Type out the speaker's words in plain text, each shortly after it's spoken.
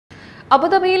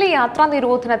അബുദാബിയിലെ യാത്രാ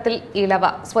നിരോധനത്തിൽ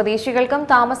ഇളവ്. സ്വദേശികൾക്കും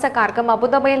താമസക്കാർക്കും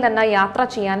അബുദാബിയിൽ നിന്ന് യാത്ര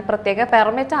ചെയ്യാൻ പ്രത്യേക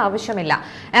പെർമിറ്റ് ആവശ്യമില്ല.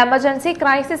 Emergency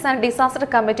crisis and disaster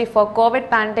committee for Covid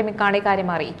പാൻഡമിക്കാണ്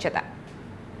ഇക്കാര്യം അറിയിച്ചത്.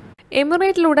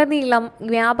 എമിറേറ്റിലുടനീളം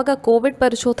വ്യാപക കോവിഡ്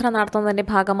പരിശോധന നടത്തുന്നതിന്റെ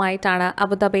ഭാഗമായിട്ടാണ്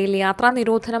അബുദാബിയിൽ യാത്രാ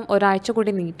നിരോധനം ഒരാഴ്ച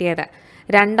കൂടി നീട്ടിയത്.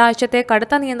 2 ആഴ്ചത്തെ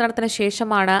കടുത്ത നിയന്ത്രണത്തിന്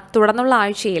ശേഷമാണ് തുടർന്നുള്ള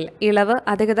ആഴ്ചയിൽ ഇളവ്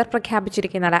അധികൃതർ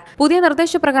പ്രഖ്യാപിച്ചിരിക്കുന്നത്. പുതിയ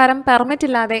നിർദ്ദേശപ്രകാരം പെർമിറ്റ്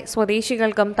ഇല്ലാതെ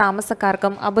സ്വദേശികൾക്കും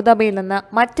താമസക്കാർക്കും അബുദാബിയിൽ നിന്ന്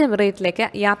മറ്റ് എമിറേറ്റിലേക്ക്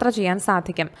യാത്ര ചെയ്യാൻ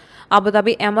സാധിക്കും.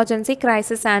 Abu Dhabi emergency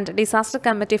crisis and disaster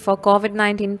committee for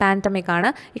COVID-19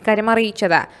 പാൻഡമിക്കാണ് ഇക്കാര്യം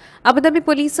അറിയിച്ചത്. അബുദാബി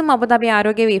പോലീസും അബുദാബി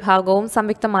ആരോഗ്യ വിഭാഗവും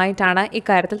സംയുക്തമായിട്ടാണ്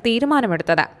ഇക്കാര്യത്തിൽ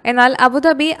തീരുമാനമെടുത്തത്. എന്നാൽ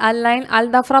അബുദാബി, അൽ-ലൈൻ,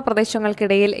 അൽ-ദഫ്ര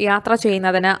പ്രദേശങ്ങൾക്കിടയിൽ യാത്ര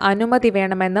ചെയ്യുന്നതിന് അനുമതി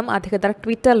വേണമെന്നും അധികൃതർ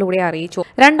ട്വിറ്ററിലൂടെ അറിയിച്ചു.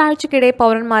 2 ആഴ്ചക്കിടെ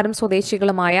പൗരന്മാരും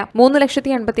സ്വദേശികളുമായ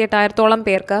 3,88,000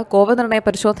 പേർക്ക് കോവിഡ് നിർണയ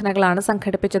പരിശോധനകളാണ്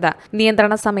സംഘടിപ്പിച്ചത്.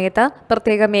 നിയന്ത്രണ സമയത്ത്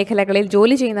പ്രത്യേക മേഖലകളിൽ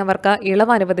ജോലി ചെയ്യുന്നവർക്ക്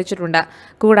ഇളവ് അനുവദിച്ചിട്ടുണ്ട്.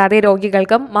 കൂടാതെ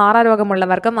രോഗികൾക്കും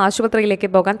മാറാരോഗമുള്ളവർക്കും ആശുപത്രിയിലേക്ക്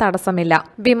പോകാൻ തടസ്സമില്ല.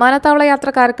 വിമാനത്താവള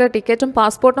യാത്രക്കാർക്ക് ടിക്കറ്റും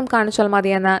പാസ്പോർട്ടും കാണിച്ചാൽ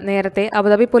മതിയെന്ന് നേരത്തെ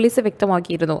അബുദാബി പോലീസ്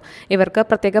വ്യക്തമാക്കിയിരുന്നു. ഇവർക്ക്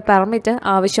പ്രത്യേക പെർമിറ്റ്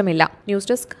ആവശ്യമില്ല. News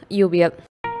desk UBL.